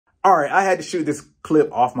All right, I had to shoot this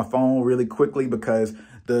clip off my phone really quickly because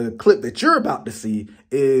the clip that you're about to see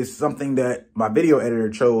is something that my video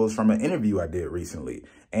editor chose from an interview I did recently.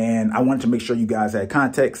 And I wanted to make sure you guys had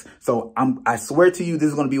context. So I swear to you, this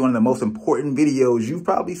is going to be one of the most important videos you've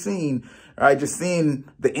probably seen, all right? Just seeing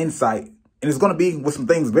the insight. And it's going to be with some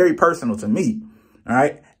things very personal to me, all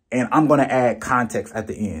right? And I'm going to add context at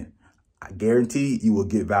the end. I guarantee you will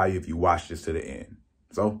get value if you watch this to the end.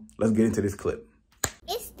 So let's get into this clip.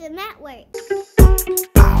 It's the network.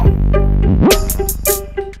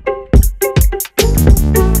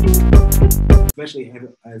 Especially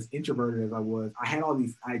as introverted as I was, I had all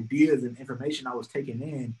these ideas and information I was taking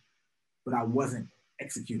in, but I wasn't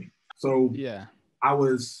executing. So yeah, I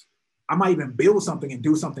might even build something and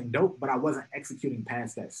do something dope, but I wasn't executing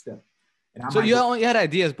past that step. And so you only had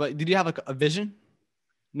ideas, but did you have like a vision?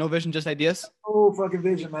 No vision, just ideas? Oh, fucking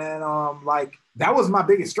vision, man. Like that was my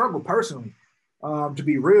biggest struggle personally, to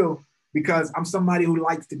be real, because I'm somebody who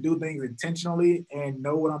likes to do things intentionally and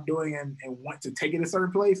know what I'm doing and want to take it a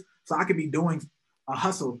certain place. So I could be doing a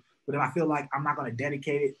hustle, but if I feel like I'm not going to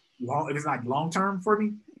dedicate it if it's like long term for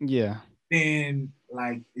me, yeah, then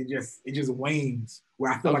like it just wanes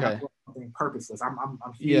where I feel like I'm doing something purposeless. I'm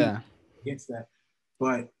against that.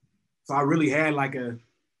 But so I really had like a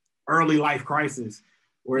early life crisis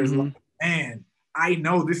where it's like, man, I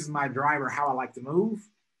know this is my driver, how I like to move,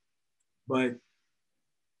 but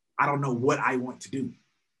I don't know what I want to do.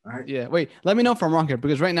 All right. Yeah. Wait, let me know if I'm wrong here,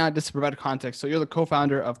 because right now, just to provide context, so you're the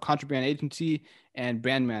co-founder of Contrabrand Agency and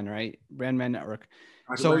Brandman, right? Brandman Network.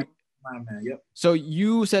 So, Brandman, yep. So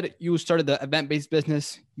you said you started the event-based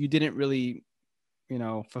business. You didn't really,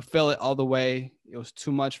 fulfill it all the way. It was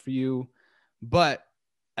too much for you, but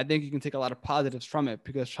I think you can take a lot of positives from it,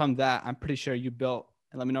 because from that, I'm pretty sure you built,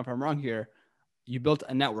 and let me know if I'm wrong here, you built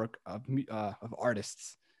a network of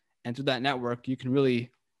artists, and through that network,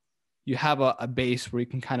 you have a base where you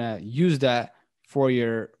can kind of use that for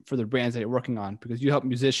the brands that you're working on, because you help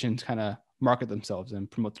musicians kind of market themselves and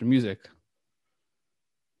promote their music.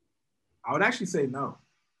 I would actually say no.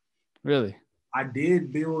 Really? I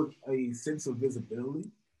did build a sense of visibility,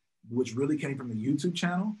 which really came from the YouTube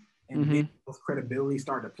channel, and then those credibility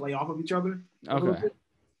started to play off of each other. Okay.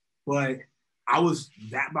 But I was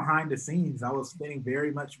that behind the scenes. I was spending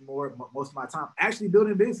most of my time actually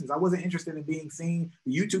building business. I wasn't interested in being seen.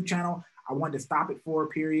 The YouTube channel, I wanted to stop it for a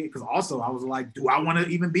period, because also I was like, do I want to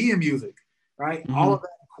even be in music? Right? All of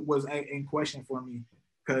that was in question for me,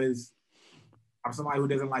 because I'm somebody who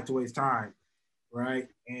doesn't like to waste time. Right?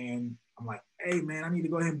 And I'm like, hey man, I need to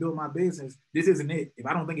go ahead and build my business. This isn't it. If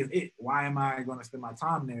I don't think it's it, why am I going to spend my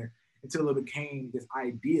time there? Until it became this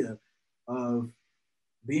idea of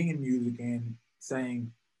being in music and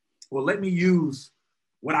saying, well, let me use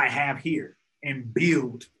what I have here and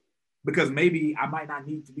build, because maybe I might not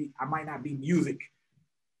be music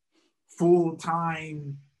full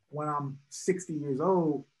time when I'm 60 years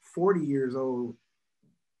old, 40 years old,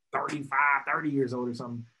 35, 30 years old or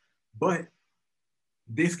something. But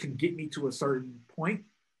this can get me to a certain point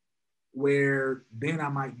where then I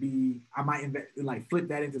might flip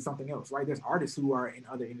that into something else, right? There's artists who are in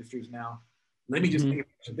other industries now. Let me just take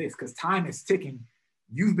advantage of this, because time is ticking.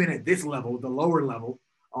 You've been at this level, the lower level,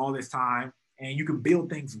 all this time, and you can build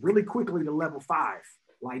things really quickly to level 5,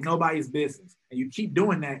 like nobody's business. And you keep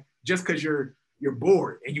doing that just because you're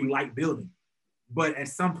bored and you like building. But at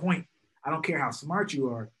some point, I don't care how smart you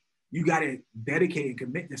are, you got to dedicate and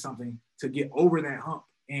commit to something to get over that hump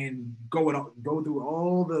and go through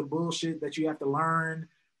all the bullshit that you have to learn,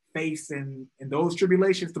 face, and those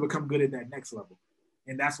tribulations to become good at that next level.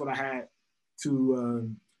 And that's what I had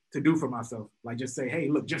to do for myself. Like, just say, hey,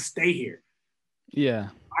 look, just stay here. Yeah.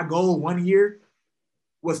 My goal 1 year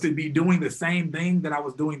was to be doing the same thing that I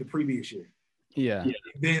was doing the previous year. Yeah.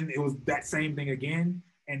 Then it was that same thing again.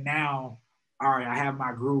 And now, all right, I have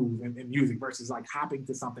my groove in music, versus like hopping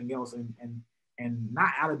to something else and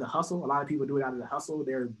not out of the hustle. A lot of people do it out of the hustle.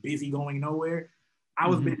 They're busy going nowhere. I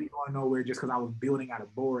was busy going nowhere just because I was building out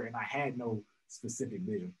of board and I had no specific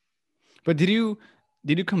vision. But did you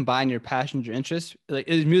combine your passion, your interests? Like,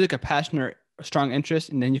 is music a passion or a strong interest,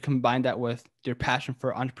 and then you combine that with your passion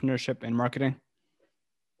for entrepreneurship and marketing?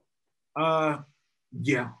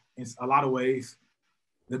 Yeah, in a lot of ways.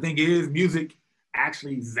 The thing is, music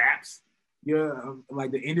actually zaps like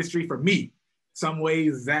the industry for me. Some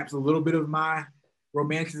ways zaps a little bit of my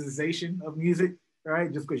romanticization of music,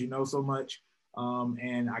 right? Just because you know so much,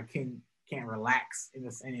 and I can't relax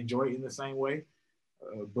and enjoy it in the same way.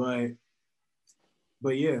 But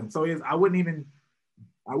yeah, so I wouldn't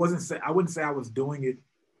say I was doing it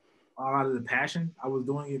all out of the passion. I was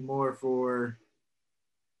doing it more for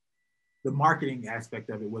the marketing aspect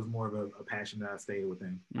of it was more of a passion that I stayed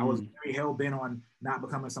within. I was very hell bent on not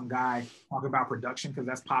becoming some guy talking about production, because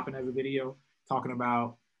that's popping as a video, talking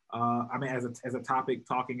about, as a topic,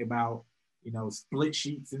 talking about, split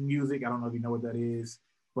sheets in music. I don't know if you know what that is,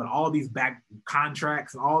 but all these back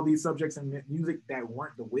contracts and all these subjects in music that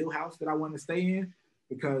weren't the wheelhouse that I wanted to stay in,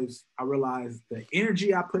 because I realized the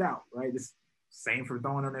energy I put out, right? This same for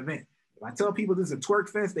throwing an event. If I tell people this is a twerk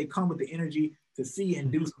fest, they come with the energy to see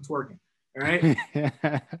and do some twerking. All right.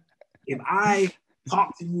 If I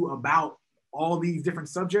talk to you about all these different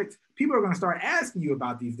subjects, people are going to start asking you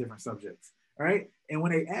about these different subjects. All right. And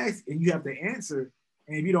when they ask and you have to answer,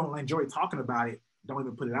 and if you don't enjoy talking about it, don't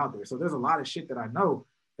even put it out there. So there's a lot of shit that I know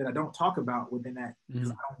that I don't talk about within that,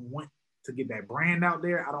 because I don't want to get that brand out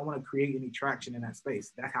there. I don't want to create any traction in that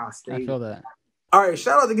space. That's how I stay. I feel that. All right,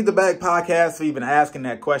 shout out to Get the Bag Podcast for even asking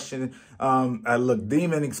that question. Look,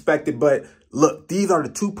 Demon expected, but look, these are the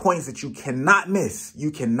 2 points that you cannot miss.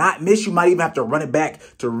 You cannot miss. You might even have to run it back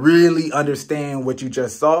to really understand what you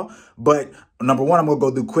just saw. But number one, I'm going to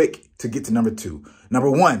go through quick to get to number two.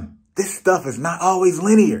 Number one, this stuff is not always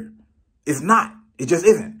linear. It's not. It just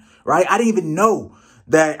isn't, right? I didn't even know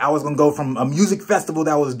that I was going to go from a music festival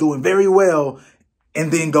that was doing very well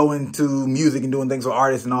and then go into music and doing things with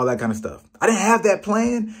artists and all that kind of stuff. I didn't have that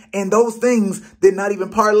plan, and those things did not even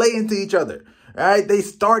parlay into each other, right? They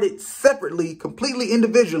started separately, completely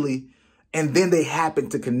individually, and then they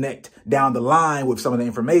happened to connect down the line with some of the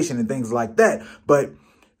information and things like that. But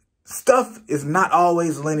stuff is not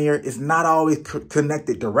always linear. It's not always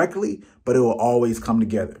connected directly, but it will always come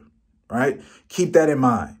together, right? Keep that in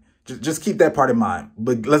mind. Just keep that part in mind.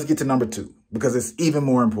 But let's get to number two, because it's even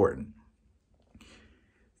more important.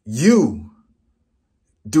 You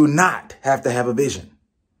do not have to have a vision.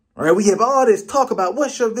 All right, we have all this talk about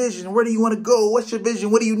what's your vision? Where do you want to go? What's your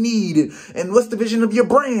vision? What do you need? And what's the vision of your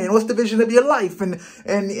brand? What's the vision of your life and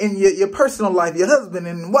your personal life, your husband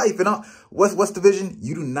and wife and all? What's the vision?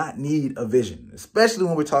 You do not need a vision, especially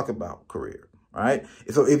when we're talking about career. All right.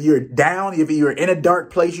 So if you're down, if you're in a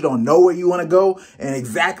dark place, you don't know where you want to go and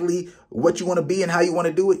exactly what you want to be and how you want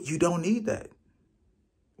to do it, you don't need that.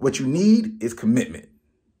 What you need is commitment.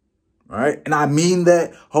 All right. And I mean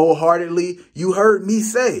that wholeheartedly. You heard me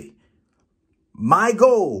say my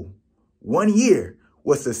goal 1 year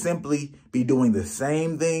was to simply be doing the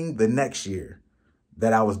same thing the next year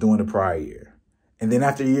that I was doing the prior year. And then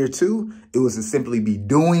after year two, it was to simply be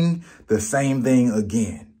doing the same thing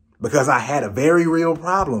again, because I had a very real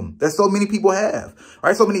problem that so many people have,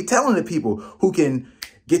 right? So many talented people who can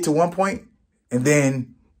get to one point and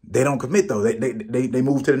then they don't commit, though. They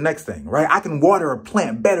move to the next thing, right? I can water a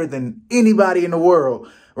plant better than anybody in the world,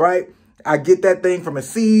 right? I get that thing from a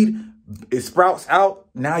seed. It sprouts out.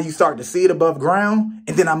 Now you start to see it above ground.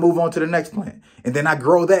 And then I move on to the next plant. And then I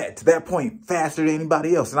grow that to that point faster than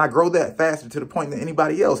anybody else. And I grow that faster to the point than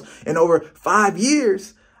anybody else. And over 5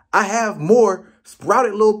 years, I have more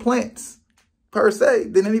sprouted little plants per se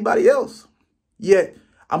than anybody else. Yet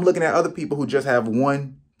I'm looking at other people who just have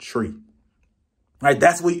one tree. Right,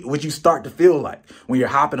 that's what you start to feel like when you're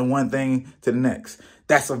hopping from one thing to the next.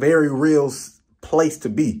 That's a very real place to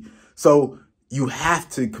be. So you have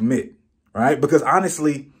to commit, right? Because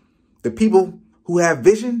honestly, the people who have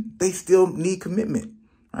vision, they still need commitment,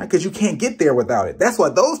 right? Because you can't get there without it. That's why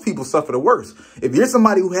those people suffer the worst. If you're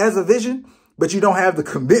somebody who has a vision, but you don't have the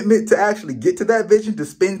commitment to actually get to that vision, to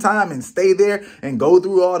spend time and stay there and go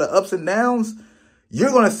through all the ups and downs,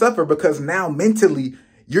 you're going to suffer, because now mentally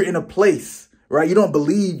you're in a place, right? You don't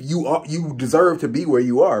believe you deserve to be where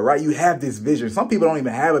you are, right? You have this vision. Some people don't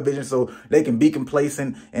even have a vision, so they can be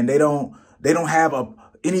complacent, and they don't have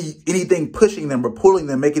anything pushing them or pulling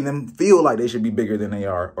them, making them feel like they should be bigger than they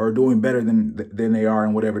are or doing better than they are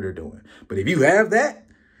in whatever they're doing. But if you have that,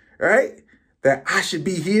 right, that I should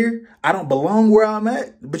be here, I don't belong where I'm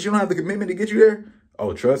at, but you don't have the commitment to get you there.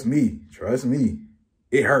 Oh, trust me,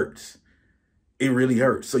 it hurts. It really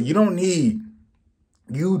hurts. So you do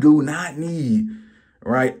not need,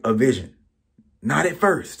 right, a vision. Not at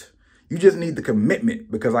first. You just need the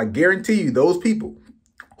commitment, because I guarantee you those people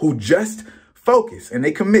who just focus and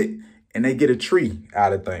they commit and they get a tree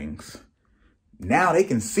out of things, now they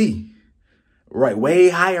can see, right, way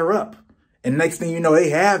higher up. And next thing you know, they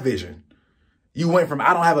have vision. You went from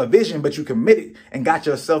I don't have a vision, but you committed and got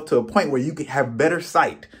yourself to a point where you can have better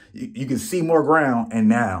sight. You can see more ground, and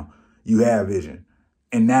now you have vision.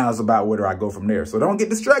 And now it's about where do I go from there. So don't get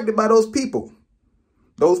distracted by those people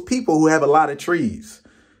who have a lot of trees,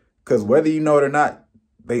 because whether you know it or not,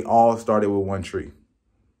 they all started with one tree.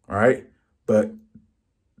 All right. But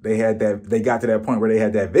they got to that point where they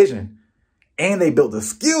had that vision and they built a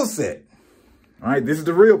skill set. All right. This is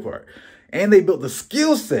the real part. And they built the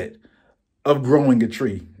skill set of growing a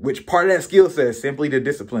tree, which part of that skill set is simply the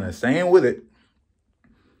discipline of staying with it.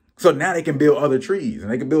 So now they can build other trees,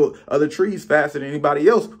 and they can build other trees faster than anybody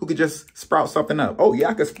else who could just sprout something up. Oh yeah,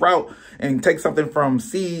 I could sprout and take something from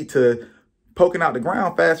seed to poking out the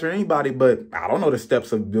ground faster than anybody, but I don't know the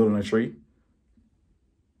steps of building a tree,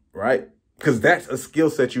 right? Because that's a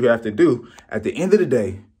skill set you have to do. At the end of the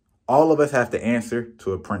day, all of us have to answer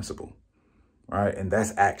to a principle, right? And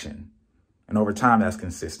that's action. And over time, that's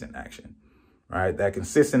consistent action, right? That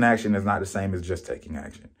consistent action is not the same as just taking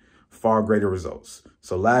action. Far greater results.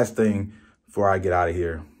 So last thing before I get out of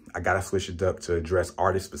here, I got to switch it up to address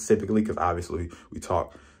artists specifically, because obviously we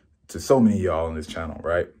talk to so many of y'all on this channel,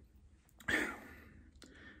 right?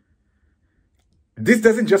 This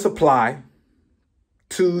doesn't just apply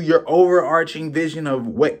to your overarching vision of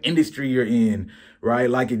what industry you're in, right?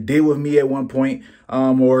 Like it did with me at one point,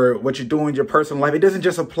 or what you're doing in your personal life. It doesn't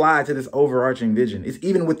just apply to this overarching vision. It's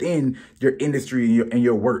even within your industry and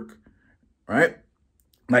your work, right?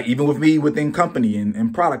 Like even with me within company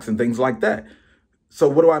and products and things like that. So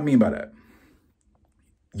what do I mean by that?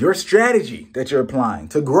 Your strategy that you're applying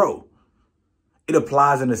to grow, it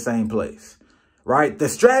applies in the same place, right? The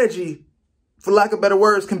strategy, for lack of better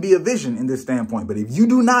words, can be a vision in this standpoint. But if you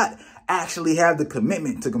do not actually have the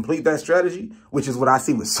commitment to complete that strategy, which is what I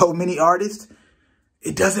see with so many artists,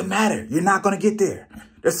 it doesn't matter. You're not going to get there.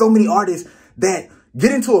 There's so many artists that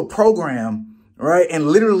get into a program, right? And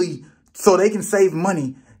literally, so they can save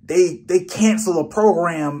money, they cancel a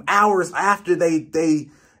program hours after they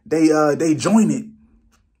join it.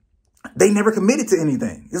 They never committed to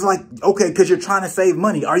anything. It's like, okay, because you're trying to save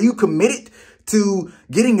money. Are you committed to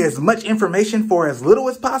getting as much information for as little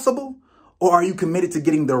as possible? Or are you committed to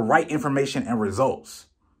getting the right information and results?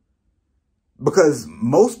 Because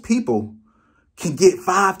most people can get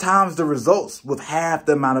 5 times the results with half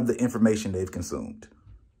the amount of the information they've consumed.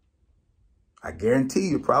 I guarantee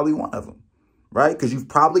you're probably one of them, right? Because you've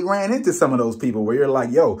probably ran into some of those people where you're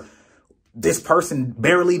like, yo, this person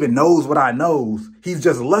barely even knows what I know. He's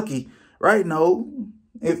just lucky, right? No,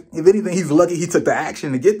 if anything, he's lucky he took the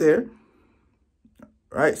action to get there,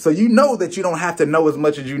 right? So you know that you don't have to know as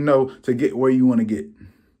much as you know to get where you want to get.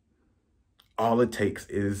 All it takes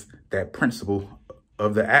is that principle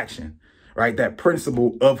of the action, right? That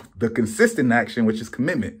principle of the consistent action, which is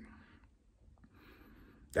commitment.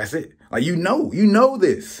 That's it. Like, you know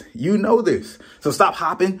this. So stop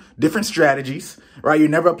hopping different strategies, right? You're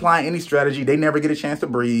never applying any strategy. They never get a chance to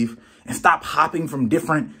breathe. And stop hopping from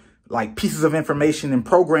different like pieces of information and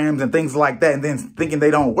programs and things like that, and then thinking they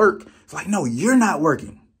don't work. It's like, no, you're not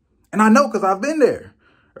working. And I know, because I've been there,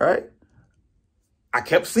 right? I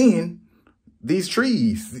kept seeing these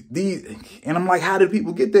trees, and I'm like, how did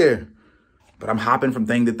people get there? But I'm hopping from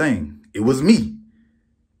thing to thing. It was me.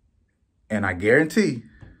 And I guarantee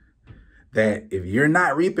that if you're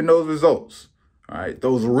not reaping those results, all right,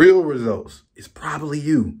 those real results, it's probably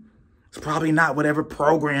you. It's probably not whatever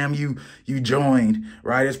program you joined,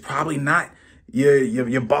 right? It's probably not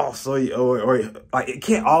your boss or like, it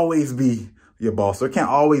can't always be your boss, or it can't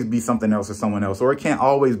always be something else or someone else, or it can't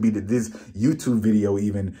always be that this YouTube video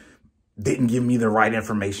even didn't give me the right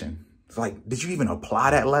information. It's like, did you even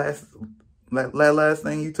apply that last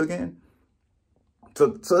thing you took in?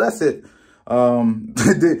 So that's it. I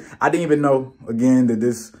didn't even know, again, that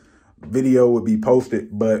this video would be posted,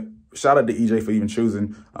 but shout out to EJ for even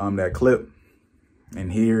choosing that clip.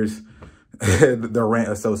 And here's the rant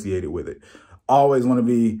associated with it. Always want to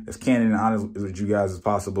be as candid and honest with you guys as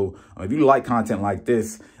possible. If you like content like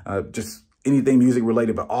this, just anything music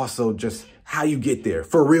related, but also just how you get there.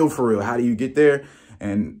 For real, how do you get there?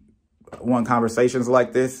 And want conversations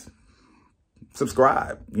like this?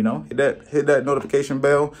 Subscribe, hit that notification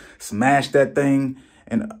bell, smash that thing.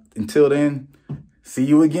 And until then, see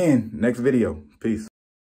you again next video. Peace.